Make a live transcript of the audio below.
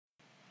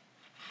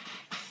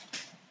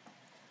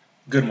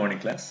Good morning,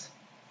 class.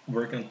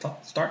 We're going to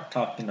start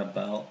talking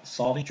about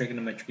solving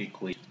trigonometric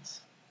equations.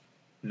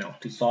 Now,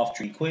 to solve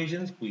trig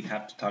equations, we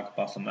have to talk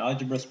about some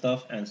algebra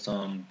stuff and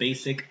some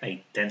basic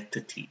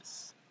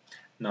identities.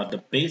 Now, the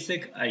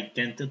basic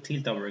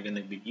identities that we're going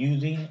to be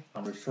using,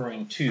 I'm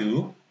referring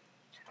to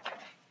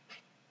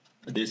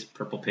this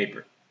purple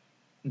paper.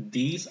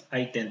 These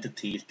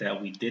identities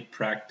that we did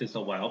practice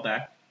a while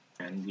back,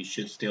 and we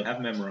should still have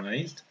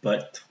memorized,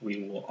 but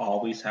we will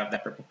always have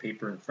that purple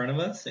paper in front of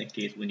us in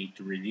case we need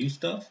to review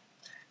stuff.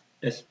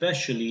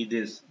 Especially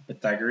these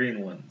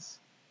Pythagorean ones.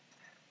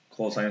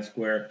 Cosine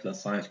squared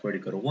plus sine squared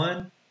equal to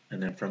 1.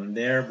 And then from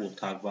there, we'll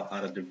talk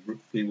about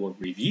we will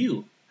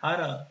review how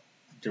to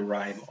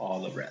derive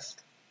all the rest.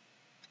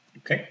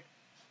 Okay?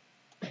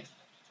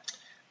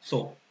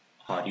 So,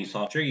 how do you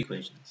solve trig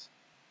equations?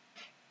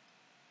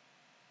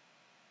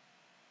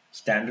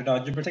 Standard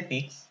algebra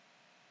techniques,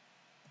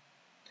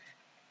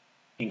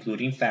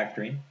 including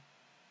factoring.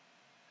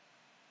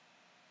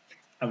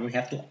 And we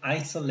have to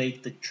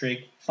isolate the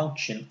trig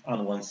function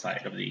on one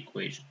side of the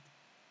equation.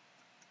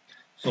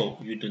 So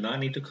you do not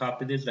need to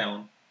copy this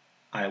down.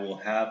 I will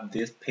have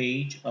this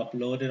page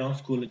uploaded on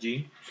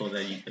Schoology so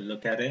that you can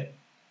look at it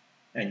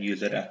and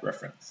use it as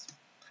reference.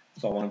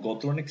 So I want to go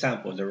through an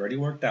example. It's already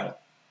worked out.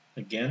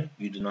 Again,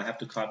 you do not have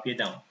to copy it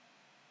down.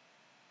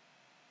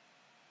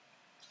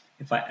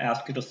 If I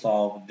ask you to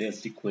solve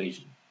this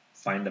equation,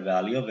 find the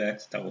value of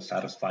x that will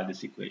satisfy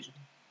this equation.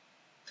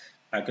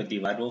 I could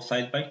divide both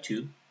sides by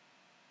 2.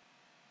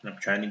 And I'm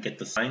trying to get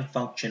the sine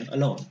function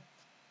alone.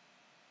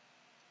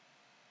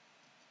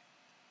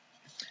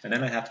 And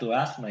then I have to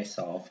ask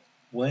myself,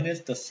 when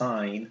is the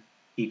sine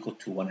equal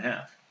to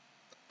 1/2?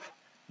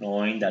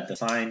 Knowing that the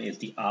sine is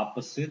the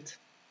opposite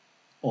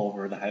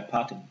over the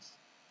hypotenuse.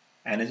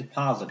 And it's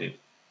positive.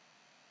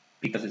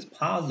 Because it's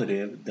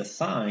positive, the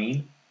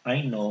sine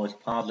I know is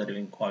positive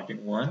in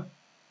quadrant 1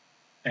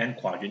 and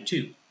quadrant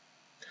 2.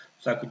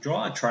 So I could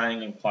draw a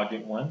triangle in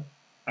quadrant 1.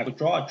 I could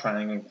draw a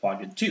triangle in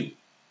quadrant 2.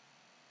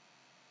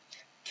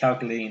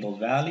 Calculating those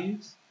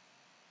values,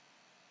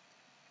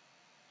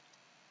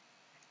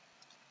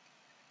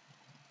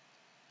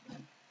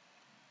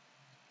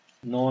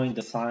 knowing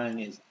the sine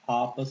is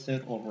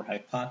opposite over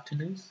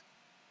hypotenuse,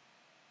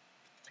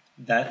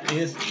 that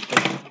is a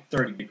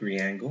 30-degree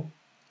angle,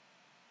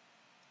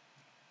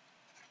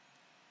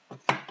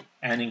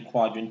 and in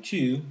quadrant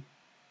 2,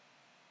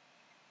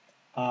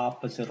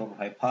 opposite over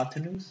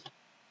hypotenuse,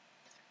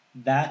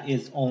 that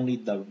is only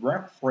the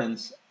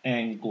reference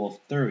angle of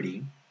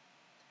 30.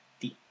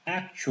 The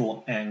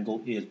actual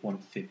angle is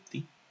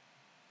 150.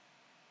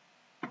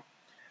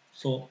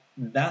 So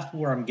that's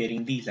where I'm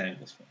getting these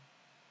angles from.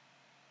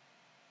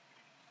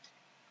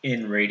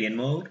 In radian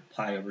mode,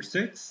 pi over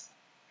 6,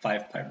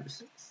 5 pi over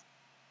 6.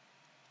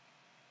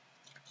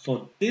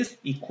 So this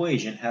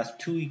equation has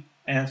two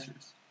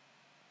answers.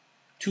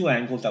 Two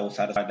angles that will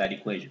satisfy that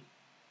equation.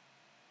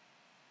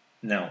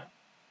 Now,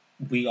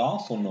 we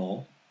also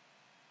know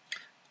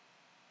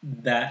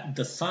that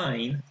the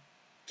sine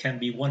can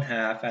be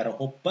 1/2 at a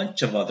whole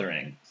bunch of other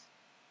angles.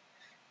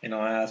 And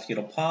I'll ask you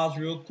to pause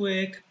real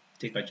quick,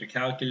 take out your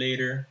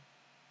calculator,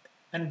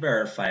 and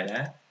verify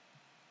that.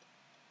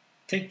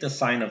 Take the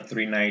sine of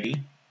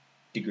 390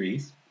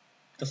 degrees,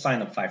 the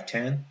sine of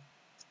 510,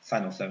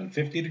 sine of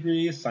 750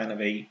 degrees, sine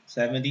of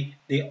 870.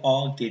 They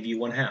all give you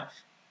 1/2.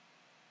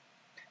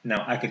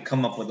 Now I could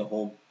come up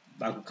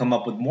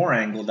with more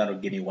angles that will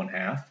give you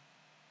 1/2.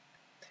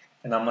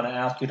 And I'm going to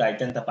ask you to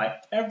identify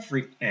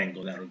every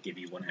angle that will give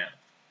you 1/2.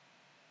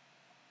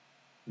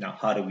 Now,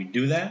 how do we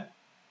do that?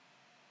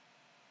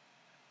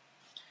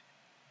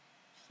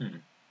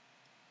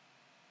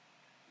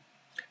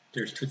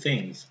 There's two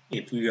things.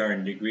 If we are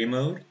in degree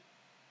mode,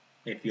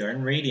 if you are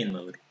in radian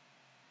mode.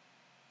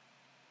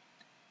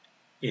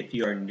 If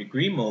you are in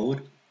degree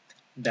mode,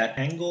 that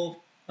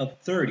angle of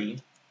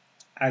 30,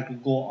 I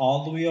could go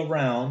all the way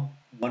around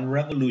one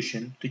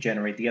revolution to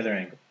generate the other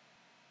angle.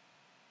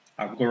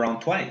 I could go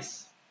around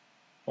twice,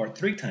 or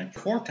 3 times,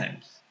 4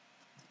 times.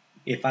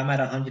 If I'm at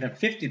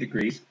 150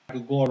 degrees, I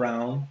could go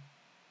around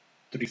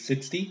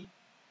 360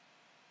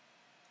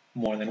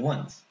 more than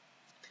once.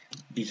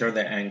 These are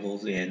the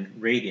angles in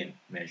radian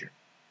measure.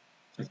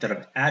 Instead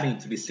of adding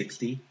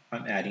 360,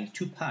 I'm adding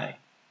 2 pi.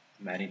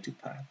 I'm adding 2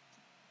 pi.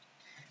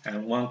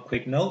 And one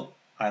quick note,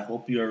 I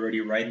hope you're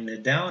already writing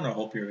it down, or I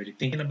hope you're already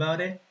thinking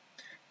about it.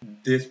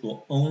 This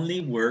will only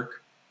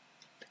work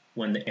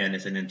when the n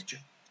is an integer.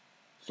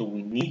 So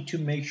we need to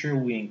make sure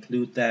we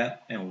include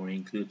that, and we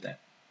include that.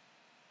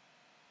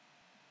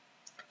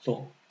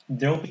 So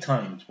there will be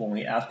times when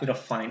we ask you to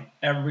find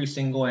every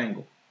single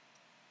angle.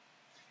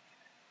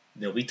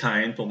 There will be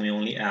times when we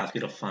only ask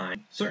you to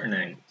find certain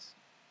angles.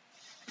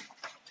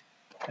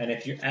 And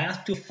if you're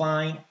asked to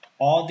find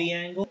all the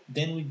angles,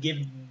 then we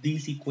give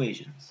these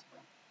equations.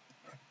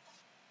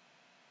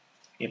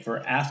 If we're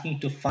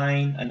asking to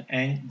find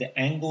the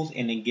angles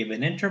in a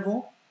given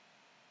interval,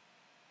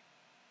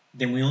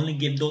 then we only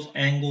give those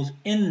angles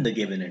in the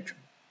given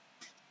interval.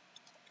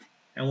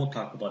 And we'll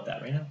talk about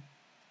that right now.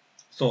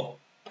 So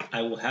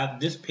I will have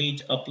this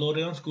page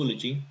uploaded on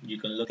Schoology. You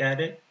can look at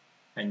it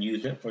and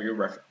use it for your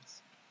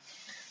reference.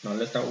 Now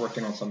let's start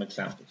working on some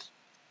examples.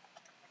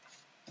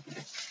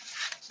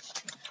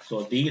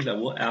 So these I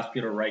will ask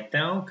you to write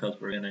down because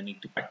we're going to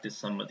need to practice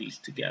some of these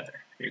together.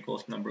 Here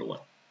goes number 1.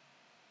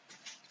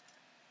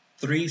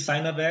 3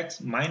 sine of x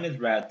minus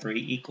rad 3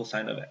 equals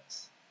sine of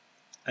x.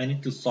 I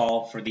need to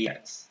solve for the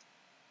x.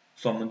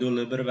 So I'm going to do a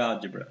little bit of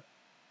algebra.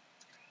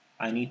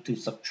 I need to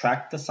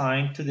subtract the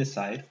sine to this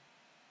side.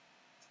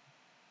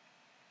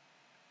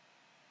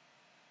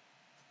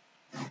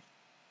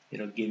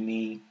 It'll give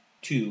me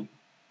 2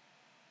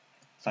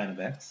 sine of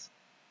x.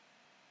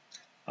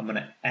 I'm going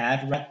to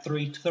add rad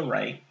 3 to the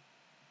right.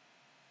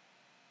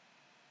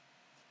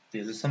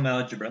 This is some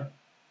algebra.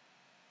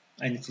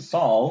 I need to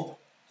solve,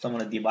 so I'm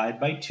going to divide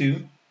by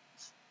 2.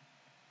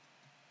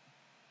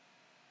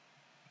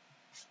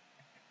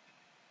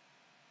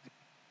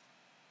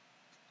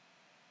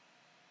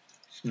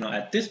 So now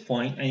at this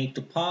point, I need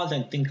to pause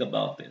and think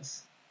about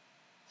this.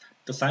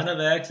 The sine of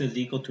x is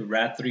equal to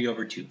rad 3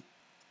 over 2.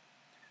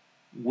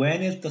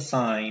 When is the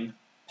sign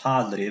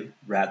positive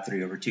rad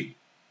 3 over 2?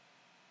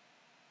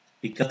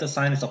 Because the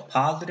sign is a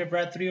positive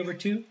rad 3 over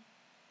 2,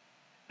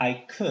 I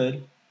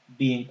could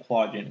be in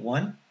quadrant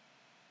 1.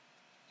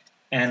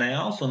 And I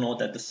also know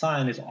that the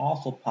sign is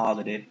also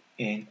positive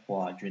in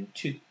quadrant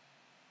 2.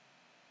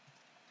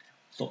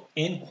 So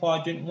in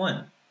quadrant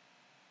 1,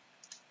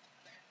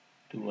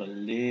 do a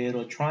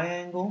little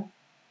triangle.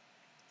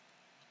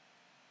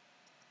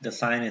 The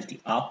sign is the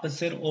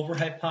opposite over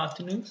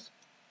hypotenuse.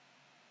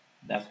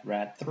 That's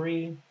rad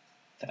 3,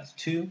 that's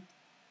 2.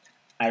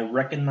 I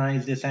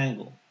recognize this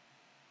angle.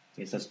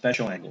 It's a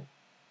special angle.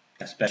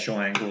 That special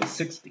angle is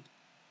 60.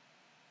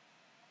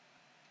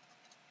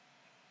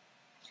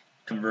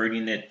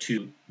 Converting it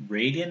to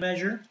radian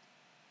measure,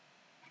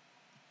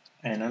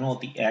 and I know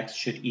the x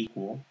should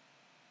equal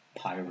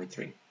pi over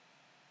 3.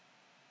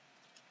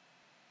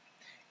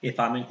 If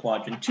I'm in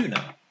quadrant 2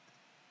 now,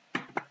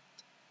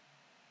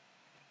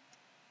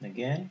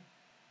 again,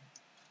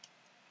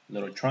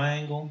 little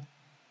triangle,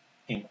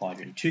 in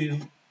quadrant 2,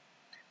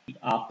 the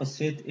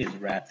opposite is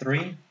rad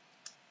 3.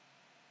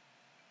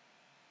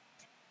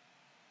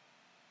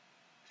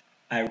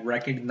 I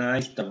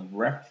recognize the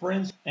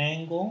reference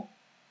angle.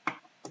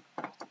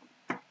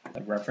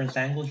 The reference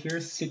angle here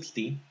is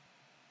 60,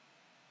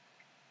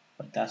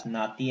 but that's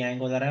not the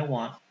angle that I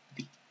want.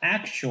 The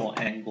actual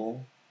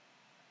angle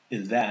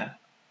is that.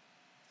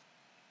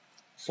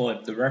 So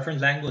if the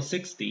reference angle is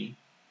 60,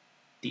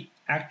 the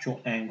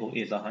actual angle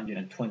is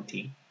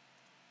 120.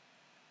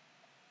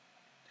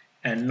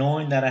 And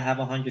knowing that I have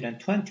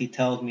 120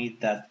 tells me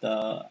that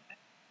the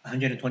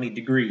 120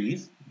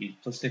 degrees, the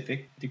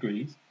specific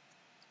degrees,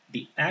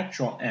 the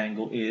actual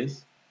angle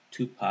is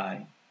 2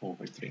 pi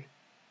over 3.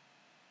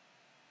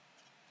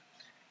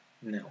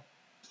 Now,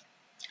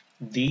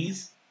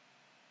 these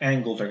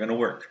angles are going to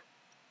work.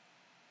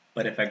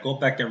 But if I go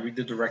back and read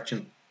the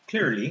direction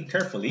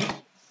carefully,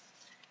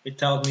 it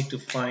tells me to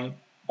find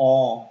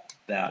all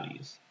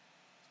values.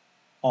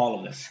 All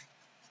of this.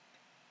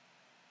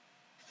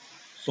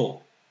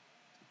 So,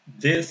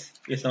 this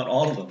is not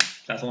all of them.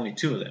 That's only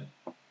 2 of them.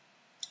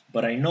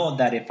 But I know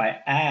that if I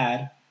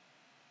add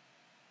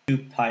 2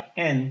 pi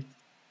n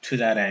to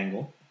that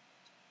angle,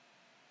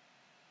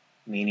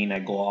 meaning I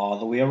go all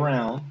the way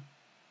around,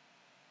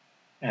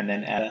 and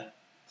then add a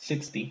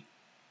 60,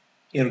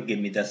 it'll give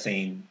me the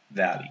same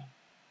value.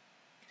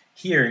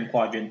 Here in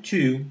quadrant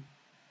 2,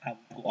 I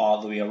go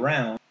all the way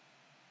around,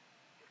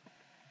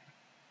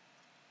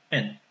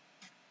 and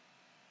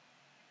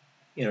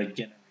it'll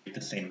generate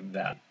the same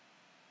value.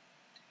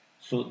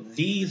 So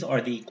these are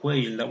the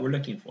equations that we're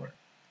looking for.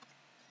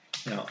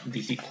 Now,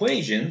 these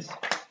equations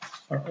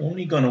are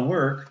only going to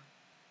work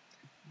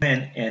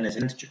when n is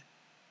an integer.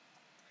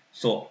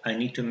 So I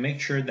need to make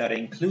sure that I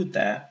include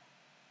that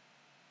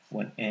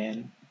when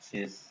n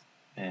is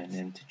an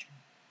integer.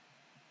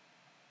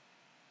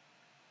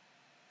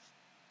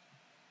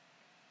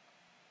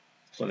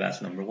 So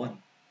that's number 1.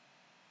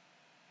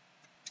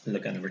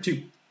 Look at number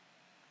 2.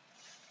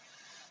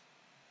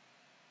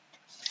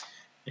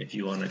 If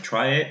you want to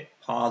try it,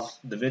 pause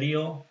the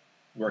video,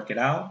 work it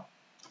out,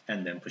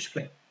 and then push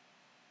play.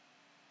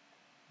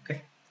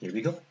 Okay, here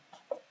we go.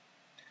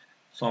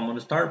 So I'm going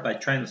to start by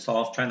trying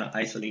to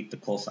isolate the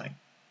cosine.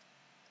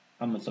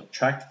 I'm going to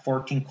subtract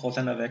 14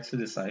 cosine of x to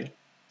this side,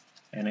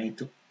 and I need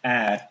to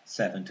add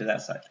 7 to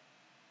that side.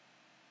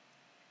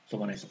 So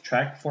when I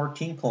subtract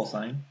 14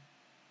 cosine,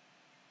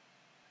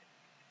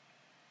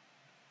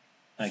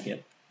 I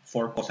get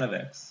 4 cosine of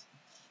x.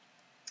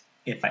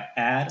 If I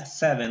add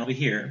 7 over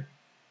here,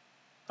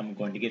 I'm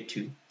going to get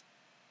 2.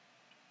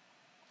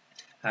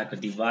 I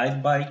could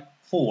divide by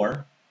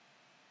 4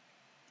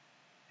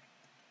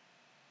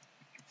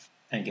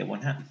 and get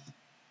 1/2.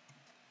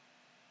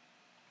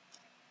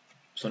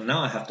 So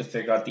now I have to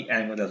figure out the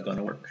angle that's going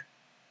to work.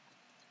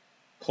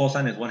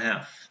 Cosine is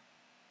 1/2.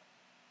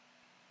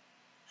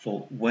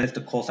 So when is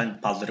the cosine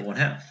positive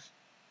 1/2?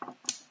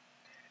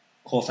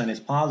 Cosine is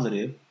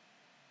positive,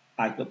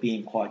 I could be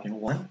in quadrant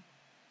 1.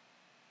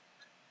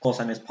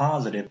 cosine is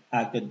positive,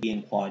 I could be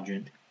in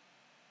quadrant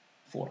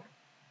 4.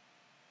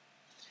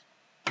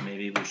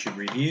 Maybe we should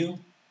review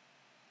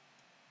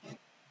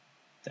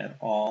that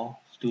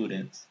all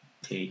students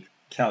take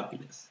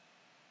calculus.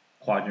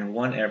 Quadrant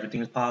 1,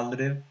 everything is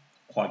positive.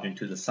 Quadrant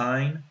 2, the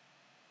sine.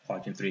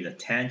 Quadrant 3, the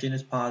tangent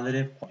is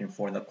positive. Quadrant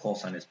 4, the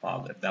cosine is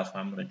positive. That's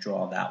why I'm going to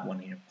draw that one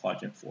here,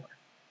 quadrant 4.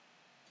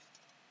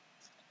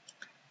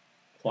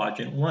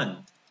 Quadrant 1.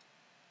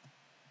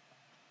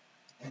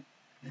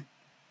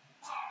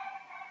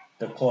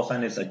 The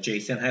cosine is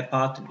adjacent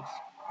hypotenuse.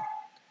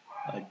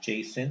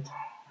 Adjacent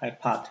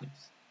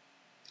hypotenuse.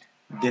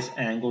 This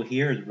angle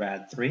here is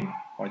rad 3,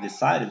 or this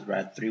side is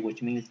rad 3,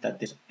 which means that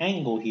this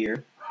angle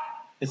here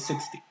is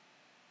 60.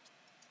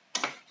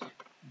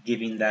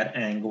 Giving that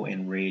angle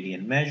in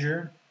radian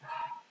measure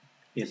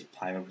is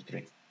pi over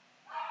 3.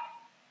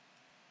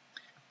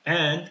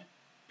 And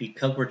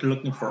because we're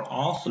looking for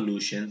all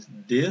solutions,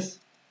 this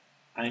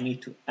I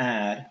need to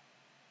add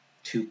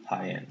 2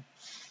 pi n.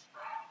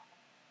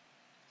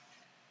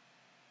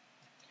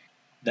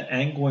 The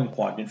angle in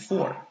quadrant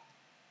 4.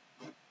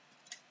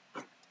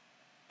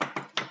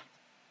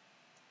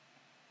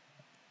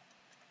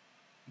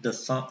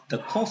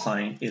 The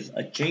cosine is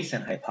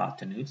adjacent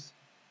hypotenuse,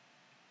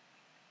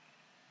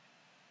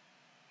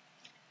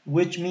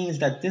 which means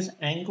that this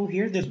angle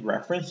here, this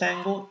reference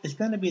angle, is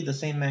going to be the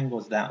same angle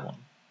as that one.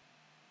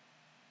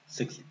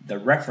 60, the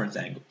reference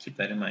angle, keep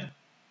that in mind.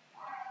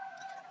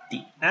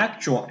 The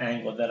actual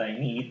angle that I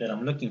need, that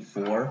I'm looking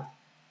for,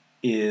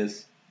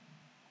 is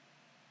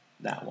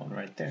that one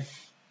right there.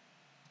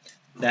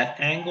 That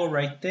angle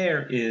right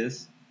there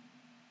is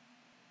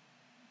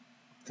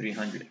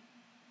 300.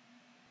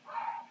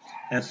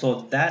 And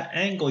so that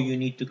angle you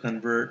need to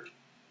convert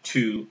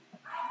to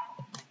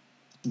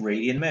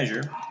radian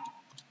measure.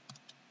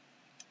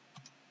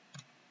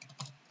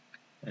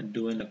 And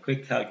doing a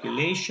quick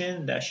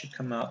calculation, that should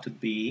come out to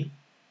be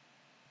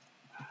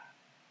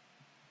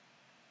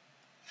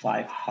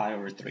 5 pi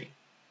over 3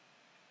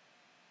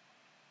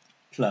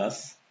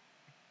 plus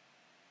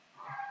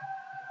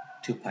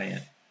 2 pi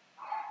n.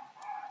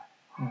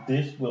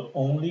 This will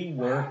only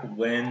work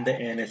when the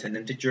n is an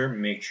integer.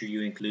 Make sure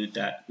you include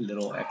that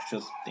little extra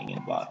thing in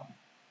the bottom.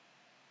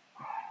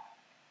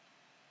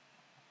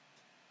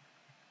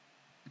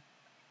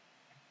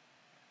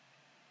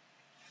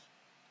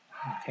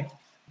 Okay,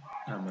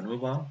 I'm going to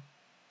move on.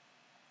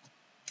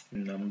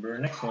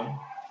 Next one.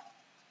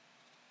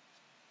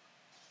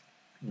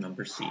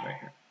 Number C right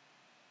here.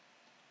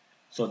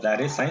 So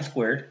that is sine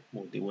squared.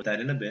 We'll deal with that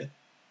in a bit.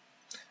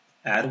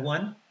 Add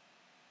 1.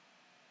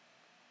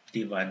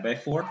 Divide by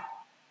 4.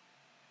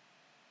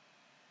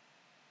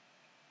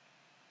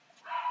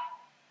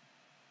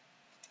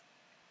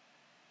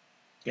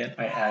 Again,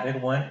 I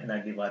added 1 and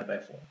I divided by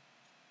 4.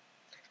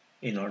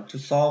 In order to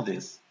solve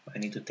this, I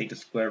need to take the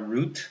square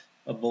root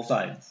of both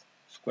sides.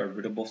 Square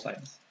root of both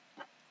sides.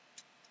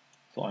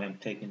 So I am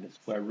taking the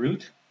square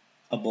root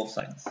of both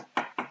sides.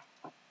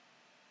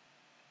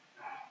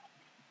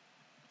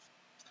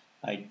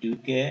 I do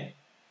get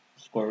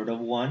square root of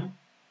 1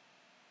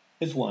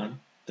 is 1.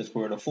 The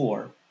square root of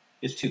 4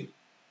 is 2.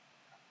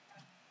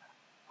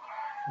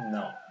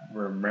 Now,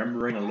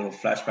 remembering a little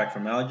flashback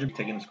from algebra,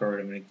 taking the square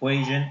root of an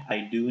equation,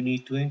 I do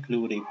need to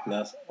include a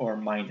plus or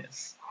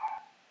minus.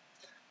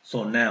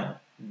 So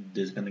now,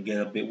 this is going to get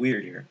a bit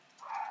weird here.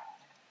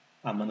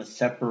 I'm going to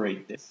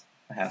separate this.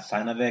 I have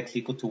sine of x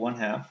equal to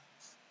 1/2.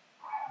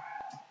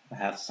 I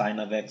have sine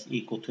of x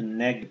equal to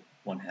negative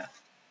 1/2.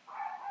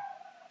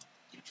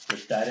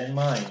 With that in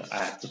mind,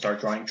 I have to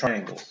start drawing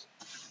triangles.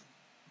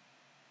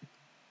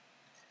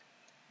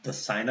 The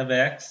sine of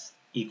x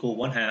equal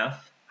 1/2,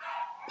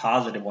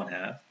 positive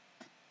 1/2.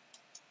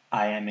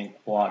 I am in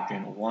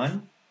quadrant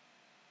 1,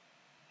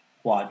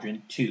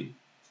 quadrant 2.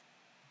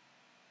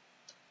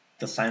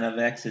 The sine of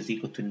x is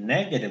equal to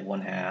negative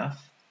 1/2,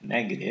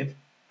 negative.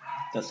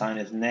 The sine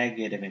is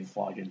negative in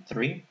quadrant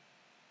 3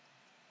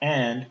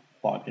 and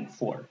quadrant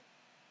 4.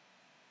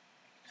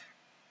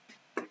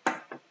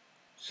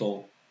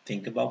 So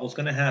think about what's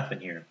going to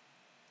happen here.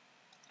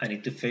 I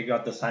need to figure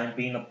out the sine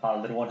being a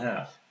positive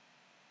 1/2.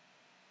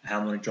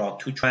 I'm going to draw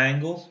 2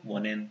 triangles,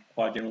 one in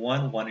quadrant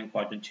 1, one in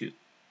quadrant 2.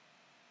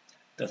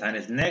 The sine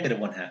is negative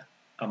 1/2.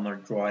 I'm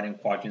going to draw it in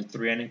quadrant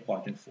 3 and in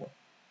quadrant 4.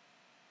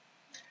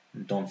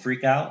 And don't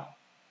freak out.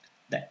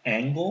 The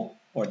angle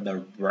or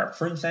the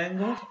reference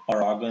angles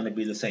are all going to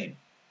be the same.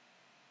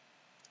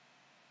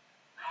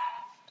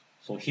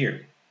 So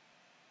here,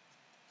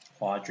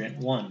 quadrant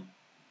 1,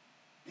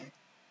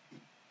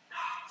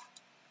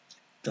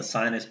 the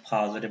sine is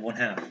positive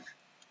 1/2,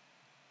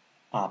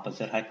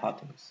 opposite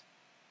hypotenuse.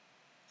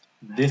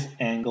 This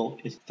angle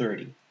is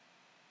 30.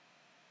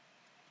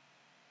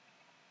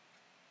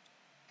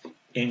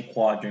 In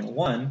quadrant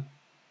 1,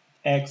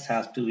 x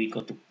has to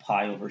equal to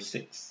pi over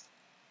 6.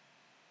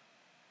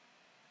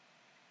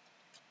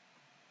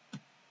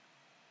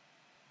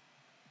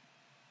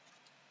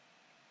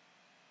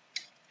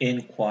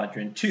 In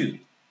quadrant 2,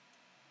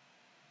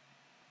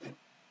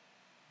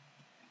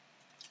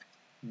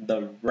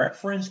 the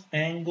reference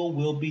angle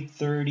will be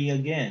 30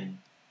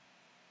 again.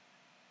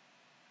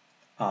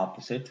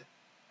 opposite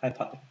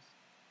hypotenuse.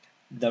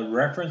 The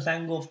reference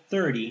angle of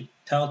 30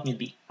 tells me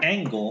the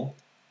angle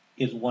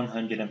is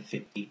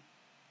 150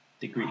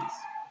 degrees.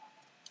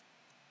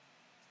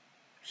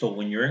 So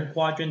when you're in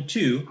quadrant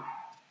 2,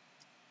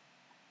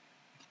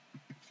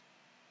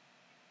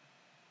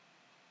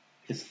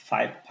 it's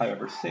 5 pi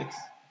over 6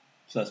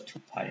 plus 2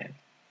 pi n.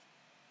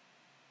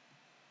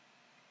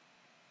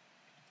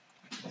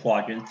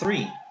 Quadrant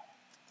 3,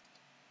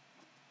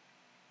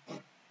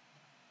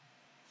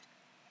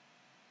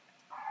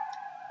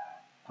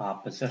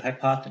 opposite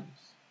hypotenuse.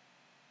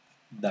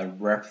 The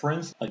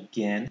reference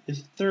again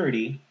is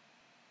 30.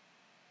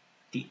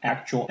 The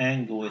actual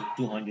angle is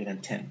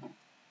 210.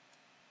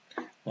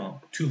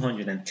 Well,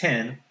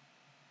 210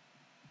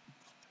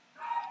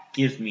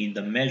 gives me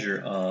the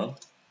measure of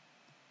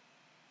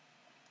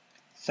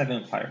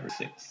 7 pi over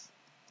 6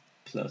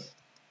 plus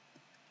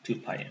 2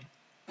 pi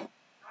n.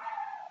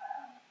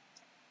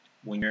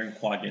 When you're in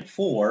quadrant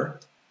 4,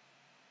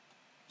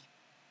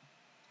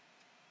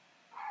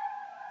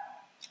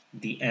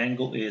 the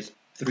angle is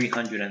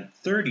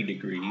 330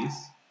 degrees.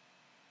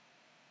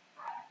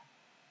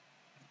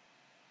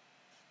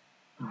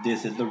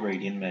 This is the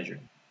radian measure.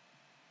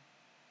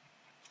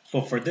 So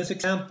for this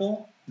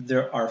example,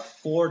 there are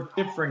 4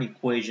 different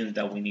equations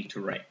that we need to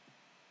write.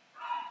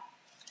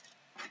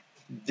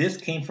 This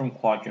came from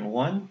quadrant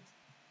 1,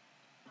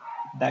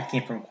 that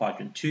came from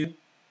quadrant 2,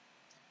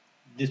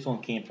 this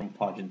one came from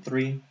quadrant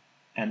 3,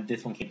 and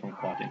this one came from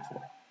quadrant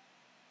 4.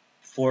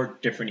 4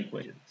 different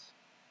equations.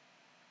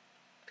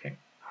 Okay,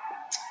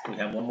 we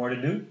have one more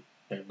to do.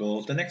 There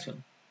goes the next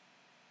one.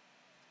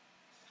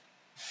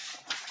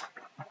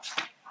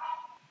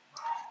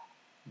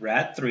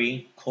 Rad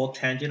 3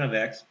 cotangent of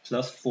x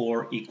plus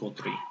 4 equal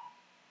 3.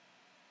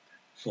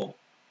 So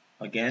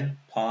again,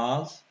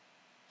 pause,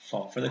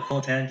 solve for the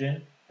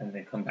cotangent, and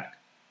then come back.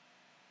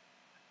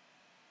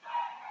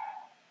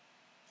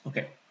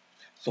 Okay,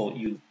 so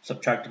you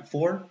subtracted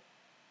 4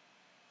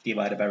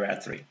 divided by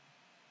rad 3.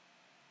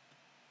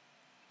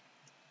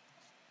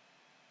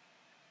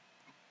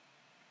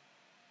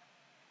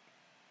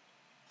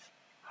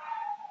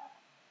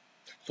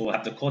 So we'll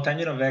have the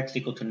cotangent of x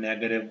equal to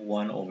negative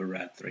 1 over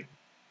rad 3.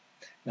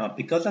 Now,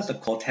 because that's a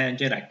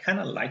cotangent, I kind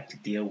of like to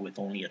deal with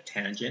only a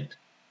tangent.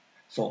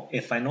 So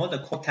if I know the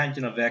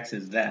cotangent of x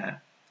is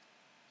that,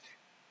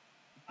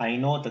 I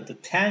know that the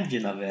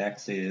tangent of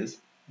x is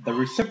the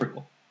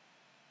reciprocal.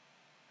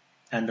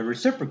 And the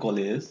reciprocal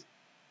is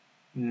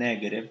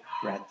negative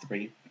rad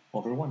 3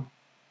 over 1.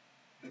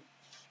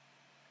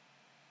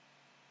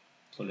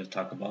 So let's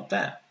talk about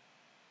that.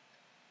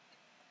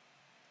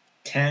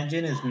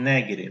 Tangent is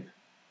negative.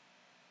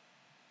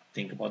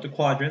 Think about the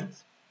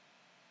quadrants.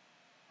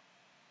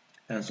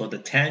 And so the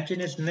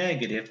tangent is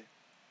negative,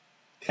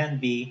 can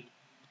be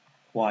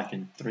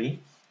quadrant 3,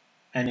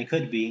 and it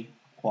could be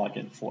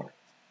quadrant 4.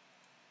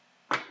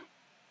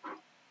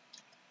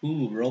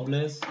 Ooh,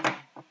 Robles.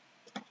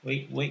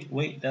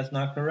 Wait, that's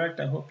not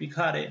correct. I hope you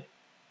caught it.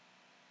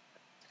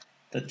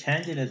 The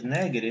tangent is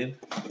negative.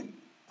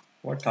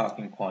 We're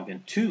talking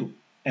quadrant 2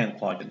 and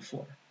quadrant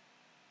 4.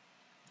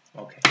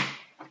 Okay.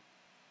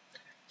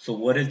 So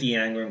what is the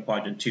angle in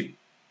quadrant 2?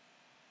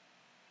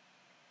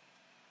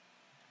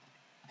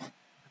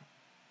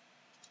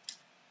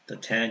 The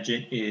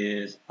tangent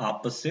is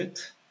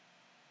opposite,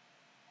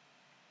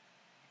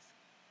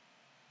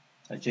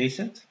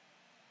 adjacent.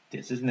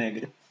 This is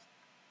negative.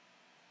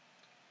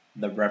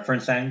 The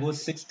reference angle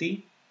is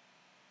 60.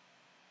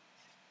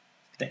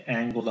 The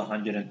angle is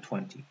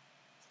 120.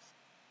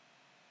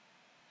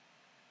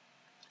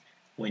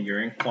 When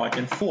you're in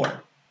quadrant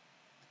 4,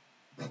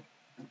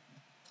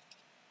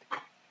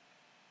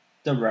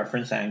 the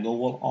reference angle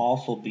will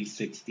also be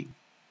 60,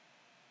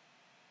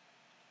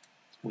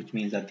 which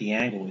means that the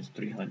angle is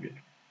 300.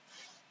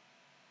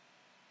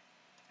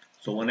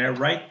 So when I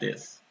write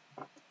this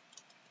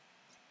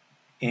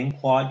in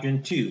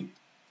quadrant 2,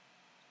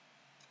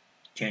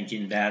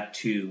 changing that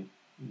to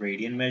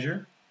radian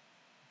measure.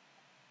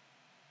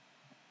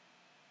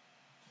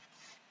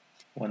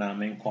 When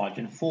I'm in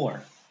quadrant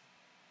 4,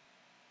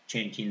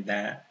 changing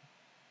that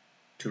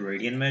to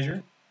radian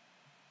measure.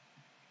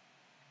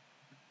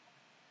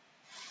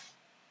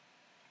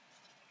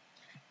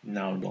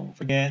 Now don't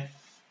forget,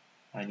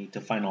 I need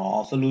to find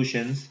all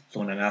solutions. So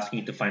when I'm asking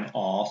you to find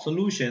all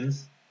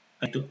solutions,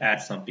 I need to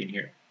add something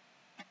here.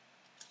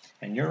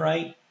 And you're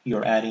right,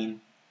 you're adding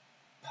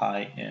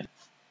pi n.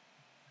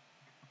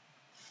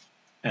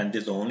 And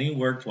this only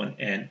works when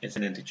n is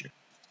an integer.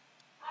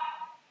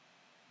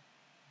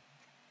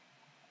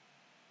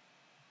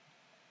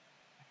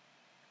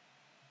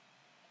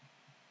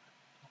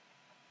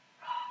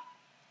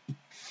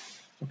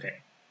 Okay,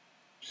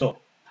 so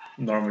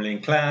normally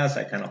in class,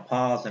 I kind of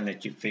pause and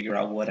let you figure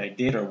out what I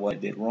did or what I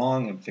did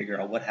wrong and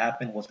figure out what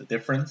happened, what's the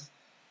difference.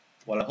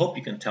 Well, I hope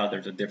you can tell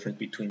there's a difference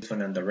between this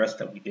one and the rest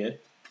that we did.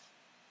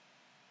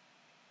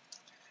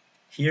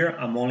 Here,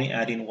 I'm only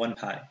adding 1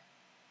 pi.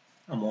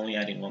 I'm only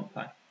adding 1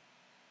 pi.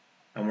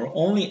 And we're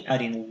only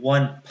adding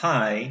 1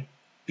 pi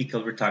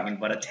because we're talking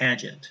about a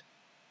tangent.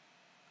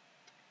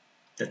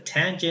 The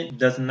tangent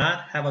does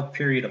not have a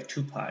period of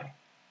 2 pi.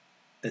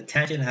 The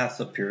tangent has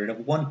a period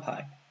of 1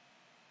 pi.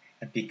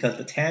 And because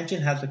the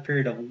tangent has a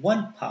period of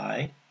 1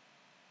 pi,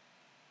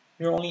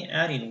 you're only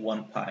adding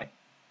 1 pi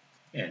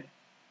in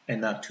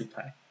and not 2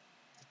 pi.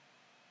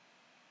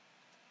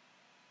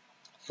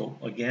 So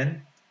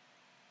again,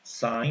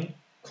 sine,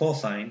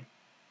 cosine,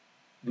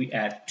 we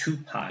add 2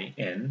 pi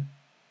in.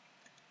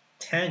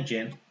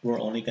 Tangent, we're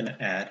only going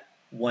to add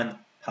 1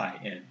 pi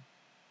in.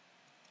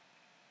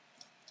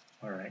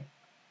 Alright.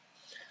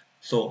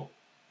 So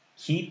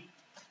keep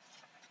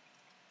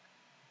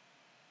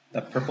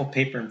the purple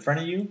paper in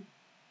front of you.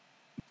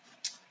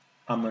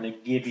 I'm going to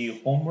give you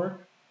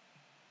homework.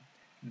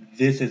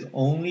 This is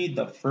only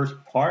the first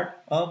part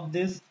of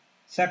this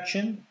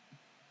section.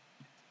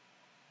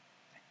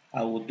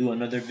 I will do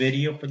another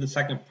video for the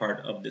second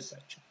part of this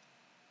section.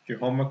 Your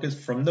homework is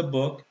from the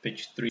book,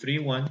 page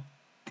 331,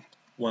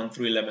 1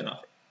 through 11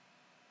 out.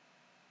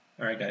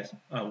 Alright guys,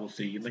 I will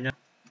see you mañana.